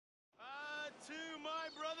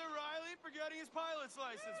brother Riley for getting his pilot's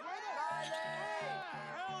license. Where the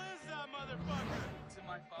hell is that motherfucker? To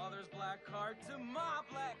my father's black card, to my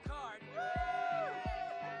black card.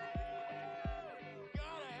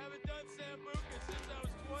 God, I haven't done Sambuca since I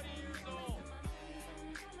was 20 years old.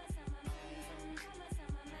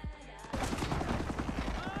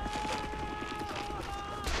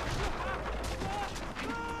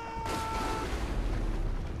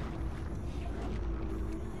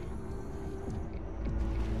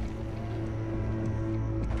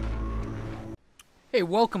 Hey,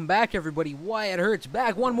 welcome back, everybody. Wyatt Hurts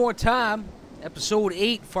back one more time. Episode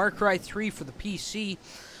 8, Far Cry 3 for the PC.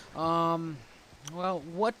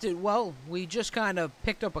 We just kind of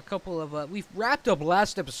picked up a couple of, we wrapped up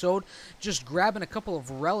last episode just grabbing a couple of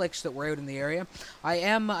relics that were out in the area.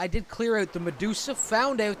 I did clear out the Medusa,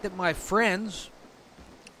 found out that my friends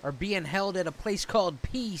are being held at a place called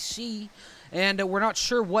PC, and we're not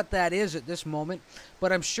sure what that is at this moment,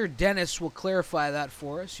 but I'm sure Dennis will clarify that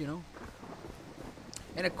for us, you know.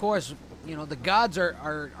 And of course, you know, the gods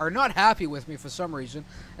are not happy with me for some reason,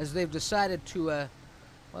 as they've decided to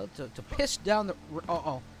piss down the...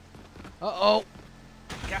 Uh-oh. God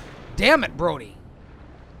damn it, Brody.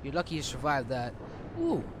 You're lucky you survived that.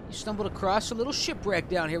 Ooh, you stumbled across a little shipwreck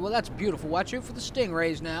down here. Well, that's beautiful. Watch out for the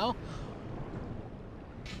stingrays now.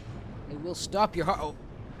 They will stop your heart. Oh,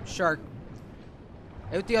 shark.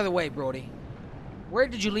 Out the other way, Brody. Where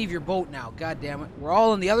did you leave your boat now? God damn it. We're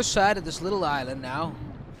all on the other side of this little island now.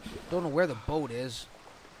 Don't know where the boat is.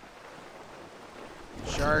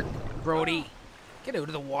 Shark, Brody, get out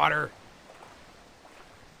of the water.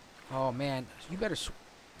 Oh man, you better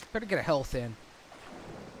get a health in.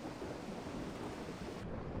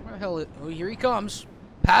 Where the hell? Oh, here he comes.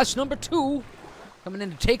 Pass number 2. Coming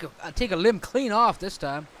in to take a limb clean off this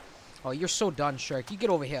time. Oh, you're so done, Shark. You get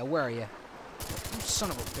over here. Where are you? You son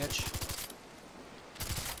of a bitch.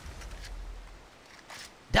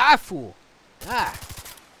 Die, fool! Die!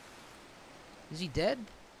 Is he dead?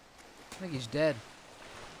 I think he's dead.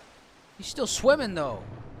 He's still swimming, though.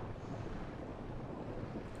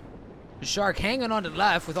 The shark hanging on to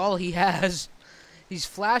life with all he has. He's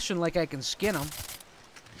flashing like I can skin him.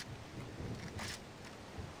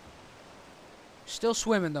 Still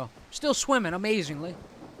swimming, though. Still swimming, amazingly.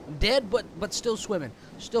 Dead, but still swimming.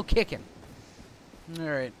 Still kicking.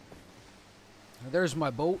 Alright. There's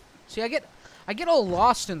my boat. See, I get all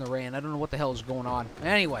lost in the rain. I don't know what the hell is going on.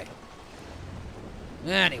 Anyway.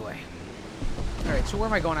 Alright, so where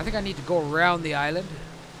am I going? I think I need to go around the island.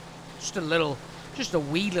 Just a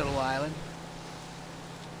wee little island.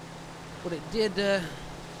 But it did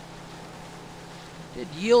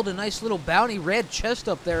yield a nice little bounty red chest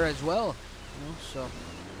up there as well. You know, so,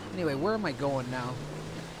 anyway, where am I going now?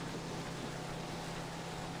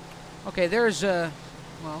 Okay, there's the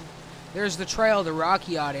trail to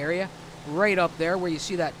Rocky Yacht area. Right up there where you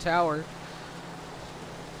see that tower.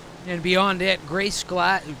 And beyond it, gray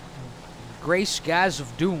skies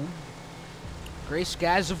of doom. Gray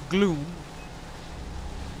skies of gloom.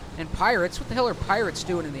 And pirates. What the hell are pirates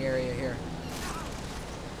doing in the area here?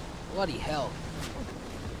 Bloody hell.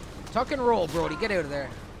 Tuck and roll, Brody. Get out of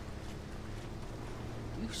there.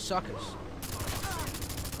 You suckers.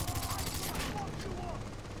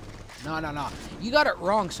 No. You got it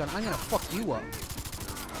wrong, son. I'm gonna fuck you up.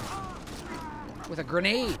 With a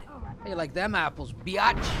grenade. How you like them apples,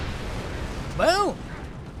 biatch? Boom!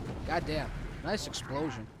 Goddamn. Nice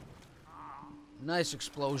explosion. Nice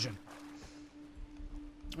explosion.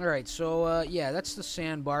 Alright, so, yeah, that's the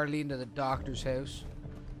sandbar leading to the doctor's house.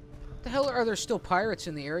 What the hell are there still pirates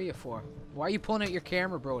in the area for? Why are you pulling out your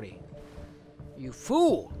camera, Brody? You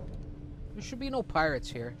fool! There should be no pirates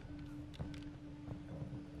here.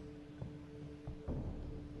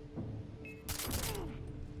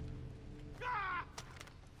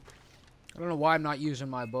 I don't know why I'm not using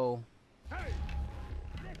my bow. Hey,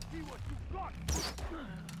 let's see what you got.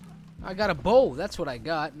 I got a bow. That's what I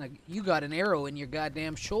got. And you got an arrow in your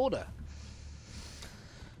goddamn shoulder.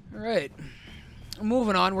 Alright.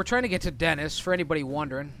 Moving on. We're trying to get to Dennis, for anybody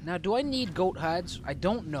wondering. Now, do I need goat hides? I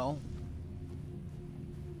don't know.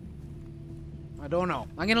 I don't know.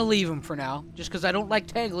 I'm going to leave them for now. Just because I don't like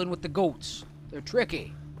tangling with the goats. They're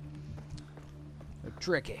tricky. They're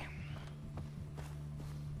tricky.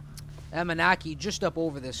 Amanaki just up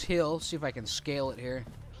over this hill. See if I can scale it here.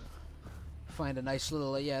 Find a nice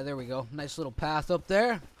little, yeah, there we go. Nice little path up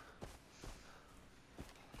there.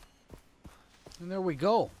 And there we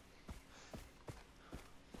go.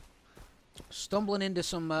 Stumbling into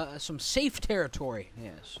some safe territory.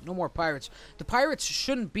 Yes, no more pirates. The pirates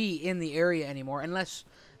shouldn't be in the area anymore unless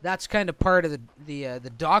that's kind of part of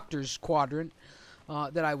the doctor's quadrant.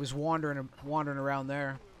 that I was wandering around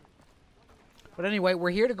there. But anyway,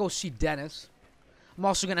 we're here to go see Dennis. I'm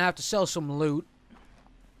also going to have to sell some loot.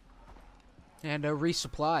 And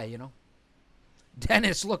resupply, you know.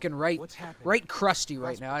 Dennis looking right crusty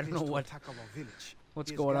right now. I don't know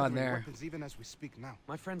what's going on there. Even as we speak now.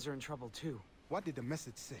 My friends are in trouble too. What did the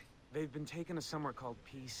message say? They've been taken to somewhere called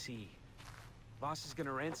PC. Boss is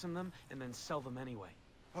gonna ransom them and then sell them anyway.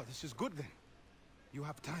 Oh, this is good then. You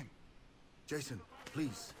have time. Jason,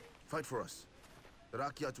 please, fight for us. The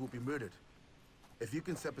Rakyats will be murdered. If you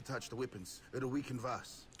can sabotage the weapons, it'll weaken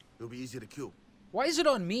Vas. It'll be easier to kill. Why is it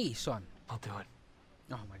on me, son? I'll do it.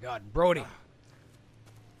 Oh my god, Brody.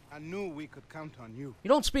 I knew we could count on you. You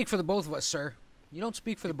don't speak for the both of us, sir. You don't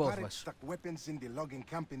speak for the both of us. Stuck weapons in the logging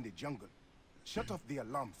camp in the jungle. Shut off the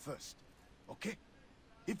alarm first, okay?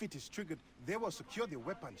 If it is triggered, they will secure the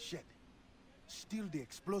weapon shed. Steal the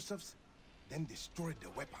explosives, then destroy the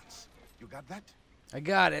weapons. You got that? I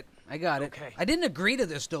got it. I got it. Okay. I didn't agree to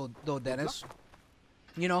this, though, Dennis.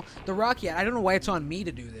 You know, the Rakyat, I don't know why it's on me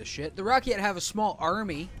to do this shit. The Rakyat have a small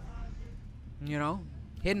army, you know,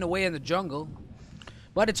 hidden away in the jungle.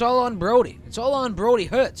 But it's all on Brody. It's all on Brody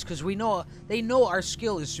Hoods, because they know our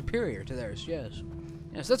skill is superior to theirs, yes.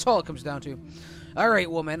 Yes, that's all it comes down to. All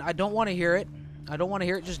right, woman, I don't want to hear it. I don't want to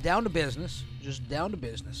hear it. Just down to business. Just down to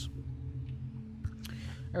business.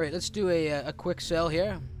 All right, let's do a quick sell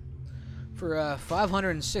here for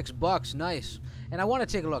 $506. Nice. And I want to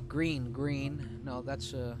take a look. Green. No,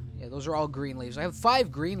 that's yeah, those are all green leaves. I have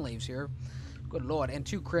 5 green leaves here. Good lord, and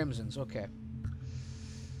 2 crimsons. Okay.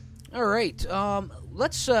 All right.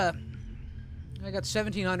 Let's. I got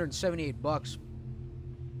 $1,778.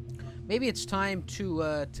 Maybe it's time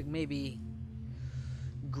to maybe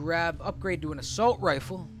upgrade to an assault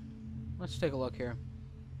rifle. Let's take a look here.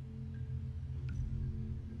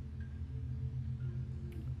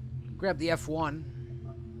 Grab the F1.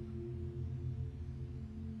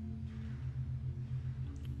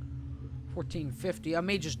 $1,450. I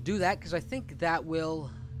may just do that because I think that will.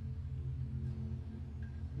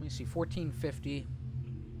 Let me see, $1,450.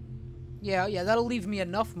 Yeah, that'll leave me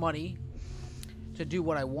enough money to do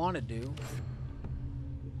what I want to do.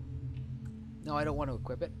 No, I don't want to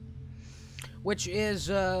equip it. Which is,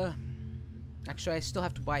 actually, I still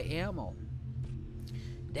have to buy ammo.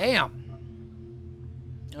 Damn.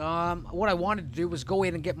 What I wanted to do was go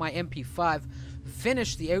in and get my MP5,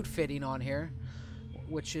 finish the outfitting on here,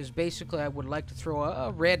 which is basically I would like to throw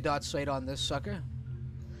a red dot sight on this sucker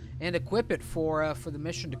and equip it for the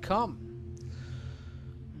mission to come.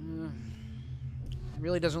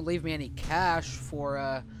 Really doesn't leave me any cash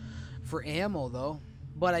for ammo though,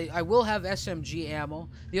 but I will have SMG ammo.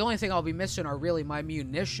 The only thing I'll be missing are really my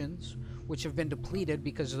munitions, which have been depleted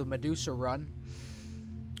because of the Medusa run.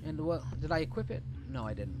 And what did I equip it? No,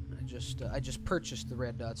 I didn't. I just purchased the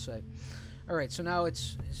red dot sight. All right, so now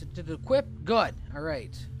is it equip? Good. All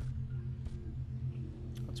right.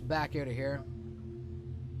 Let's back out of here.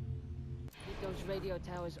 Keep those radio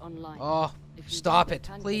towers online. Oh, stop it,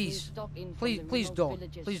 please. Please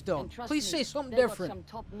don't. Please don't. Please say something different. Some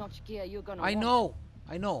top-notch gear you're gonna I know.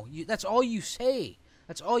 That's all you say.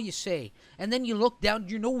 That's all you say. And then you look down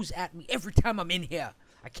your nose at me every time I'm in here.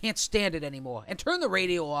 I can't stand it anymore. And turn the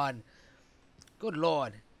radio on. Good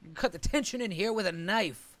Lord. You can cut the tension in here with a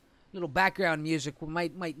knife. Little background music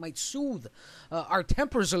might soothe our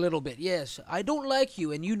tempers a little bit. Yes, I don't like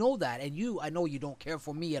you, and you know that. And I know you don't care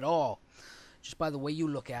for me at all. Just by the way you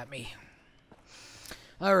look at me.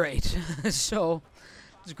 All right. So,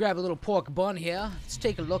 let's grab a little pork bun here. Let's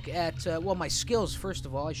take a look at, well, my skills, first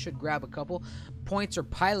of all. I should grab a couple. Points are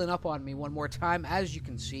piling up on me one more time, as you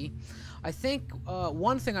can see. I think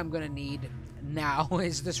one thing I'm going to need now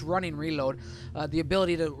is this running reload. The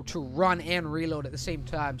ability to run and reload at the same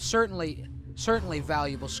time. Certainly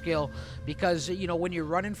valuable skill. Because, you know, when you're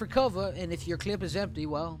running for cover, and if your clip is empty,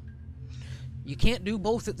 well, you can't do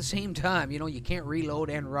both at the same time. You know, you can't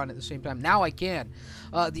reload and run at the same time. Now I can.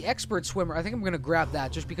 The expert swimmer, I think I'm going to grab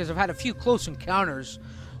that just because I've had a few close encounters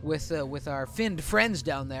with our finned friends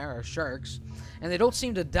down there, our sharks. And they don't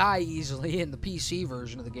seem to die easily in the PC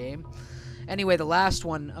version of the game. Anyway, the last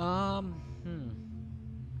one,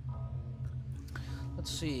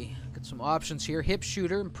 let's see. Got some options here. Hip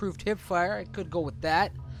shooter, improved hip fire. I could go with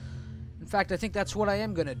that. In fact, I think that's what I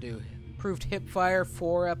am going to do. Improved hip fire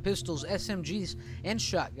for pistols, SMGs, and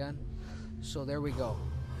shotgun. So there we go.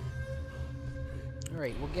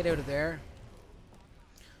 Alright, we'll get out of there.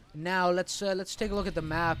 Now, let's take a look at the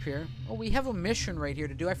map here. Oh, we have a mission right here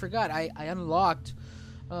to do. I forgot. I unlocked.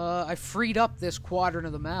 I freed up this quadrant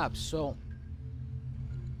of the map. So,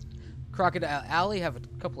 Crocodile Alley have a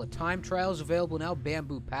couple of time trials available now.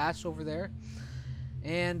 Bamboo Pass over there.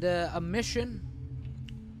 And a mission,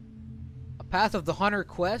 a Path of the Hunter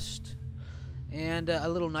quest, and a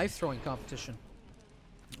little knife throwing competition.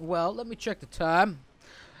 Well, let me check the time.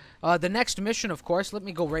 The next mission, of course, let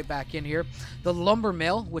me go right back in here. The lumber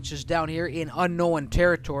mill, which is down here in unknown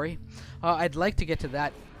territory. I'd like to get to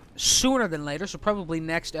that sooner than later, so probably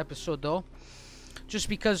next episode, though. Just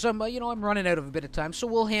because I'm running out of a bit of time, so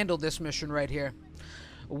we'll handle this mission right here.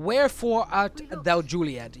 Wherefore art thou,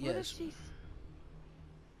 Juliet? Yes.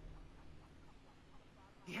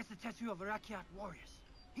 He has the tattoo of Arakiat warriors.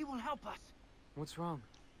 He will help us. What's wrong?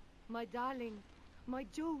 My darling, my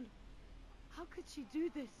jewel. How could she do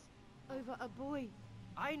this over a boy?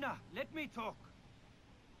 Aina, let me talk.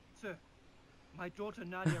 Sir, my daughter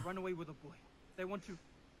Nadia ran away with a boy. They want to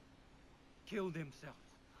kill themselves.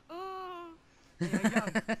 Oh. They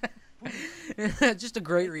are young. Just a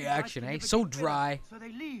great reaction, eh? So dry. So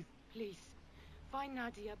they leave. Please, find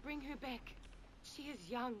Nadia, bring her back. She is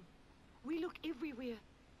young. We look everywhere.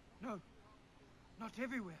 No, not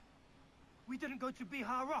everywhere. We didn't go to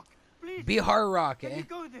Bihar Rock. Please. Bihar Rock, Can eh? you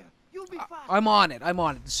go there? You'll be fine. I'm on it.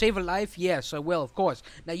 To save a life, yes, I will, of course.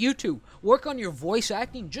 Now, you two, work on your voice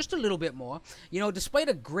acting just a little bit more. You know, despite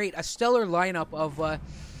a stellar lineup of,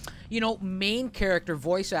 main character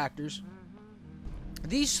voice actors,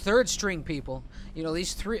 these third-string people,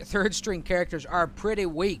 these third-string characters are pretty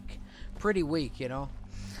weak, you know.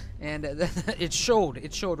 And it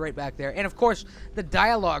showed right back there. And, of course, the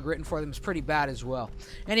dialogue written for them is pretty bad as well.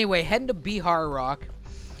 Anyway, heading to Bihar Rock.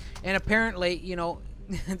 And apparently,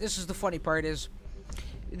 this is the funny part is,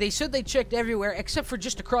 they said they checked everywhere except for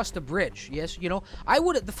just across the bridge. Yes,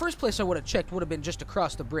 the first place I would have checked would have been just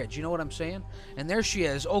across the bridge. You know what I'm saying? And there she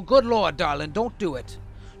is. Oh, good Lord, darling, don't do it.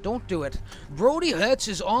 Don't do it. Brody Hertz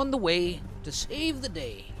is on the way to save the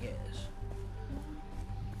day. Yes.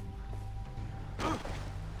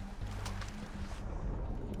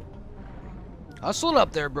 Hustle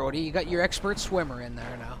up there, Brody. You got your expert swimmer in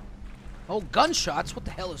there now. Oh, gunshots? What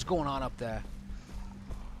the hell is going on up there?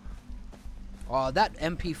 Oh, that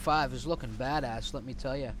MP5 is looking badass, let me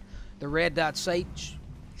tell you. The red dot sight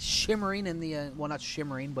shimmering in the, well, not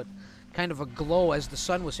shimmering, but kind of a glow as the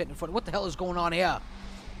sun was hitting in front. What the hell is going on here?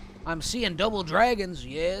 I'm seeing double dragons.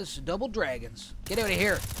 Yes, double dragons. Get out of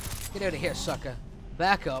here. Get out of here, sucker.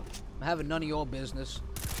 Back up. I'm having none of your business.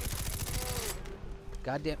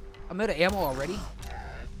 Goddamn. I'm out of ammo already.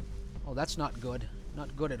 Oh, that's not good.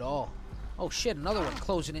 Not good at all. Oh, shit, another one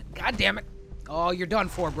closing in. God damn it. Oh, you're done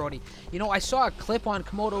for, Brody. I saw a clip on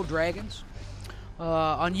Komodo dragons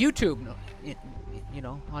on YouTube.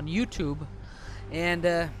 On YouTube.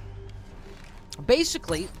 And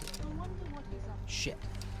basically... Shit.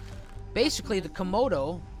 Basically, the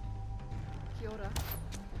Komodo...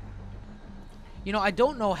 I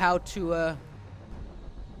don't know how to...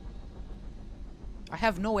 I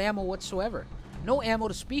have no ammo whatsoever. No ammo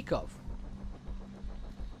to speak of.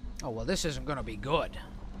 Oh, well, this isn't going to be good.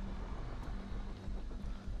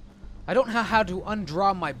 I don't know how to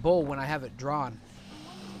undraw my bow when I have it drawn.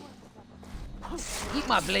 Eat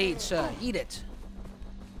my blade, sir. Eat it.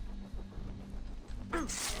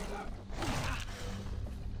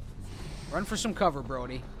 Run for some cover,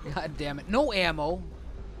 Brody. God damn it. No ammo.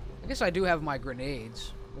 I guess I do have my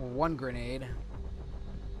grenades. Or one grenade.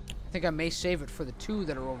 I think I may save it for the two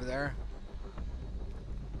that are over there.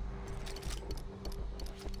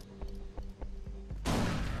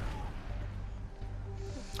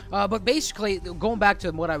 But basically, going back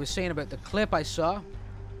to what I was saying about the clip I saw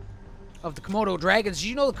of the Komodo dragons,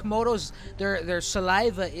 the Komodos, their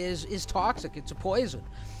saliva is toxic. It's a poison.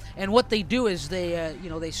 And what they do is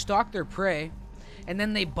they stalk their prey, and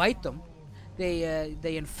then they bite them. They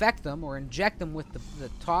infect them or inject them with the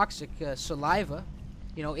toxic saliva.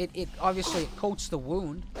 It obviously coats the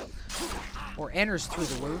wound or enters through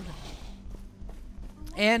the wound.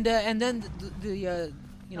 And then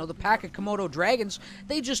the pack of Komodo dragons,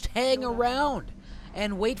 they just hang around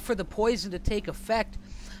and wait for the poison to take effect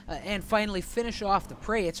and finally finish off the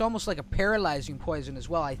prey. It's almost like a paralyzing poison as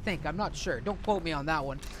well, I think. I'm not sure. Don't quote me on that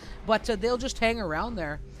one. But they'll just hang around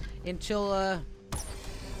there until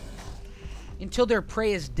their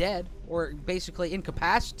prey is dead or basically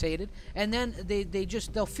incapacitated, and then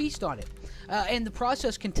they'll feast on it. And the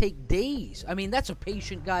process can take days. I mean, that's a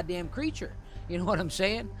patient goddamn creature. You know what I'm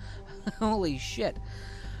saying? Holy shit.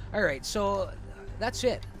 Alright, so that's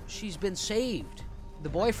it. She's been saved. The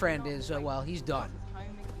boyfriend is, he's done.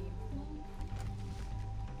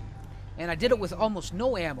 And I did it with almost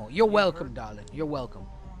no ammo. You're welcome, darling. You're welcome.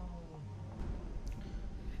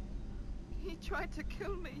 He tried to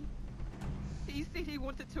kill me. He said he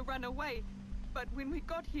wanted to run away, but when we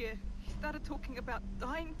got here, he started talking about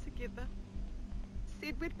dying together.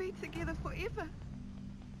 said we'd be together forever.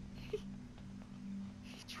 He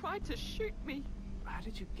tried to shoot me. How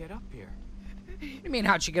did you get up here? What do you mean,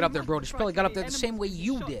 how'd she get up there, bro? She probably got up there the same way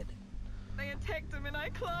you did. They attacked him and I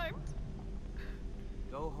climbed.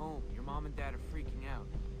 Go home. Your mom and dad are freaking out.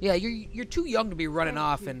 Yeah, you're too young to be running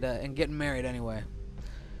off and getting married anyway.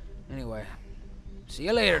 Anyway, see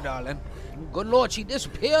you later, darling. Good Lord, she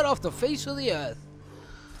disappeared off the face of the earth.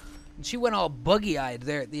 And she went all buggy-eyed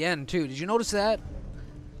there at the end, too. Did you notice that?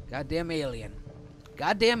 Goddamn alien.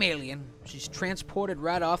 Goddamn alien. She's transported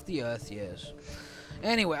right off the earth, yes.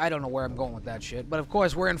 Anyway, I don't know where I'm going with that shit. But, of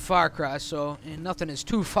course, we're in Far Cry, so nothing is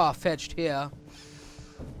too far-fetched here.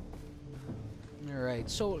 Alright,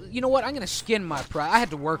 so, you know what? I'm gonna skin my pride. I had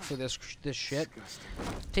to work for this shit.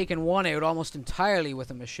 Taking one out almost entirely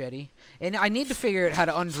with a machete. And I need to figure out how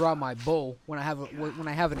to undraw my bow when I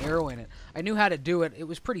have an arrow in it. I knew how to do it. It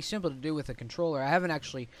was pretty simple to do with a controller. I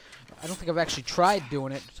don't think I've actually tried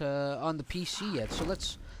doing it on the PC yet. So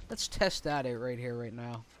let's test that out right here, right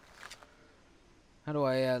now. How do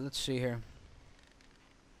I, let's see here.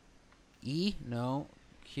 E? No.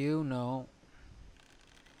 Q? No.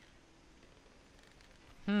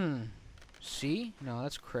 C? No,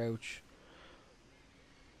 that's crouch.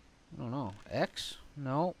 I don't know. X?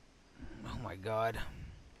 No. Oh my god.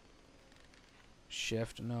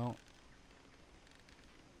 Shift? No.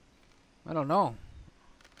 I don't know.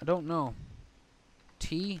 I don't know.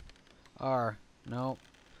 T? R? No.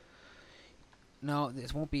 No,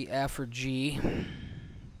 this won't be F or G.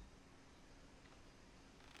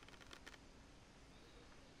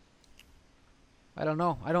 I don't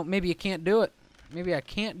know. Maybe you can't do it. Maybe I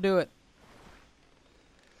can't do it.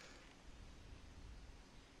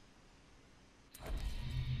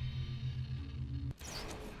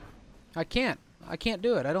 I can't. I can't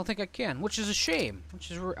do it. I don't think I can. Which is a shame.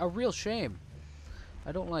 Which is a real shame.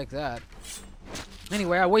 I don't like that.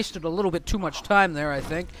 Anyway, I wasted a little bit too much time there, I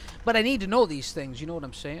think. But I need to know these things. You know what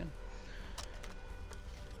I'm saying?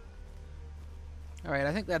 Alright,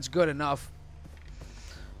 I think that's good enough.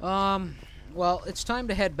 Well, it's time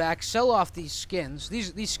to head back, sell off these skins.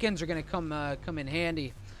 These skins are going to come in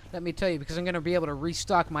handy, let me tell you, because I'm going to be able to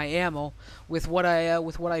restock my ammo with what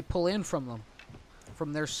I pull in from them,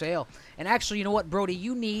 from their sale. And actually, you know what, Brody?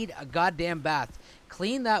 You need a goddamn bath.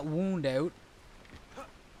 Clean that wound out.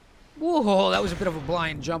 Whoa, that was a bit of a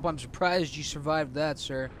blind jump. I'm surprised you survived that,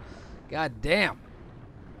 sir. God damn.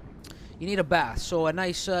 You need a bath. So a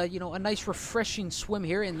nice, you know, a nice refreshing swim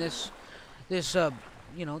here in this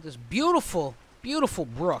you know, this beautiful, beautiful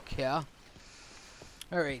brook, yeah?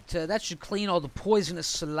 Alright, that should clean all the poisonous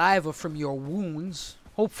saliva from your wounds.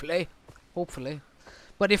 Hopefully. Hopefully.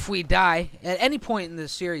 But if we die, at any point in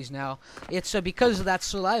this series now, it's because of that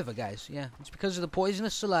saliva, guys. Yeah, it's because of the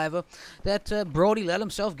poisonous saliva that Brody let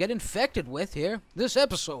himself get infected with here. This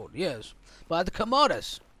episode, yes. By the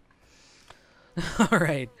Komodas.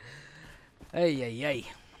 Alright. Ay, ay, ay.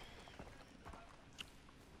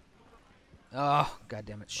 Oh,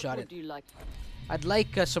 goddammit, shot it. What would you like? I'd like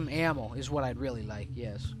some ammo, is what I'd really like,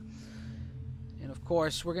 yes. And of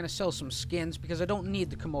course, we're going to sell some skins, because I don't need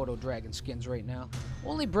the Komodo dragon skins right now.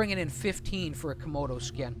 Only bringing in 15 for a Komodo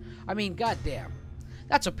skin. I mean, goddamn.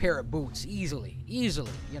 That's a pair of boots, easily,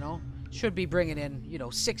 you know. Should be bringing in, you know,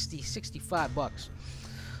 60, 65 bucks.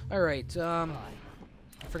 Alright,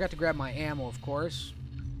 forgot to grab my ammo, of course.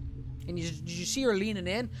 And did you see her leaning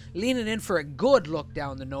in? Leaning in for a good look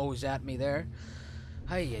down the nose at me there.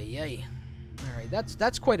 Ay, ay, ay. Alright,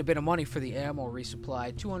 that's quite a bit of money for the ammo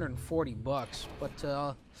resupply. 240 bucks. But,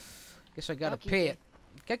 guess I gotta pay it.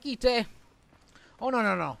 Kakite. Oh,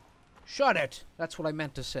 no. Shut it. That's what I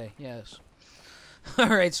meant to say, yes.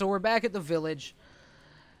 Alright, so we're back at the village.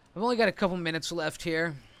 I've only got a couple minutes left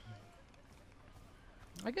here.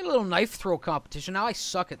 I got a little knife throw competition. Now I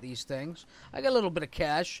suck at these things. I got a little bit of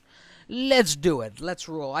cash. Let's do it. Let's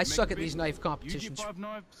roll. I suck at these knife competitions. You get 5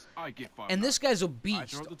 knives, I get 5 and knives. this guy's a I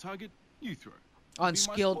beast. throw the target, you throw.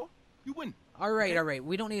 Unskilled. You win. Alright.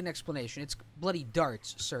 We don't need an explanation. It's bloody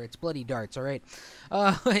darts, sir. It's bloody darts, alright?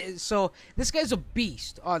 So, this guy's a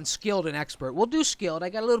beast on skilled and expert. We'll do skilled. I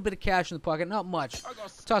got a little bit of cash in the pocket. Not much.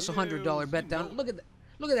 Toss a $100 bet down. Look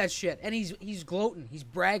at that shit. And he's gloating. He's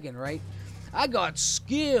bragging, right? I got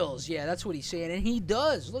skills. Yeah, that's what he's saying. And he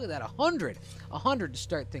does. Look at that. 100. 100 to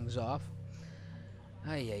start things off.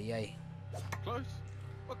 Ay, ay, ay. Close?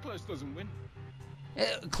 But close doesn't win.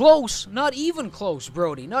 Close. Not even close,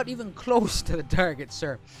 Brody. Not even close to the target,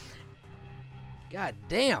 sir. God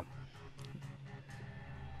damn.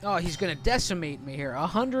 Oh, he's going to decimate me here.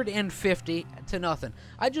 150 to nothing.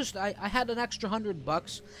 I had an extra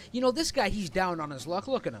 $100. You know, this guy, he's down on his luck.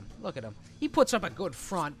 Look at him. Look at him. He puts up a good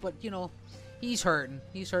front, but, you know, He's hurting.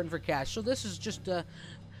 He's hurting for cash. So this is just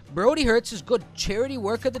Brody Hurts is good charity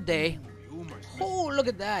work of the day. Oh, look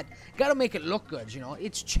at that. Gotta make it look good, you know.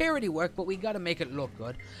 It's charity work, but we gotta make it look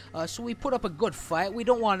good. So we put up a good fight. We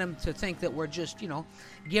don't want him to think that we're just, you know,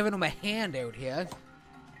 giving him a handout here.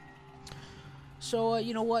 So,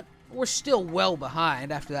 you know what? We're still well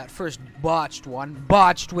behind after that first botched one.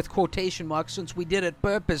 Botched with quotation marks since we did it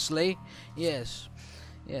purposely. Yes.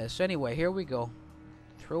 Yes, anyway, here we go.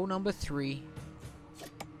 Throw number 3.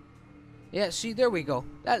 Yeah, see, there we go.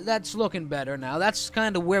 That's looking better now. That's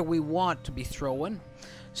kind of where we want to be throwing.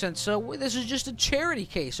 Since this is just a charity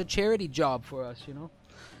case, a charity job for us, you know.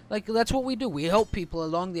 Like, that's what we do. We help people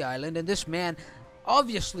along the island, and this man,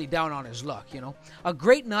 obviously down on his luck, you know. A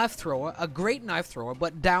great knife thrower,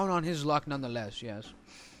 but down on his luck nonetheless, yes.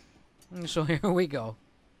 So here we go.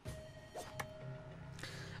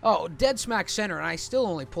 Oh, dead smack center, and I still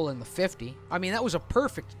only pull in the 50. I mean, that was a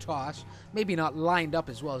perfect toss. Maybe not lined up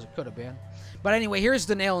as well as it could have been. But anyway, here's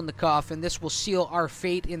the nail in the coffin. This will seal our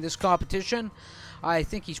fate in this competition. I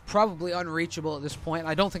think he's probably unreachable at this point.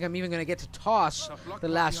 I don't think I'm even going to get to toss the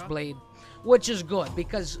last blade, which is good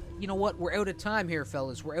because, you know what, we're out of time here,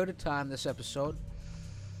 fellas. We're out of time this episode.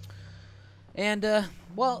 And,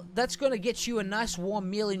 well, that's going to get you a nice warm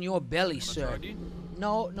meal in your belly, sir.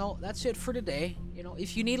 No, that's it for today. You know,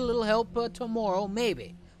 if you need a little help tomorrow,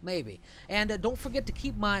 maybe. And don't forget to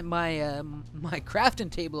keep my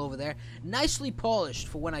crafting table over there nicely polished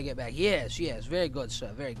for when I get back. Yes, very good,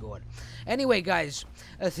 sir, very good. Anyway, guys,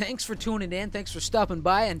 thanks for tuning in. Thanks for stopping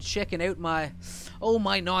by and checking out my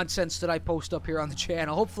nonsense that I post up here on the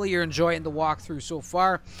channel. Hopefully you're enjoying the walkthrough so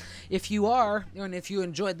far. If you are, and if you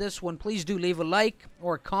enjoyed this one, please do leave a like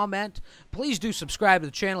or a comment. Please do subscribe to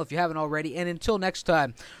the channel if you haven't already. And until next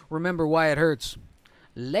time, remember why it hurts.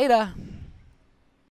 Later.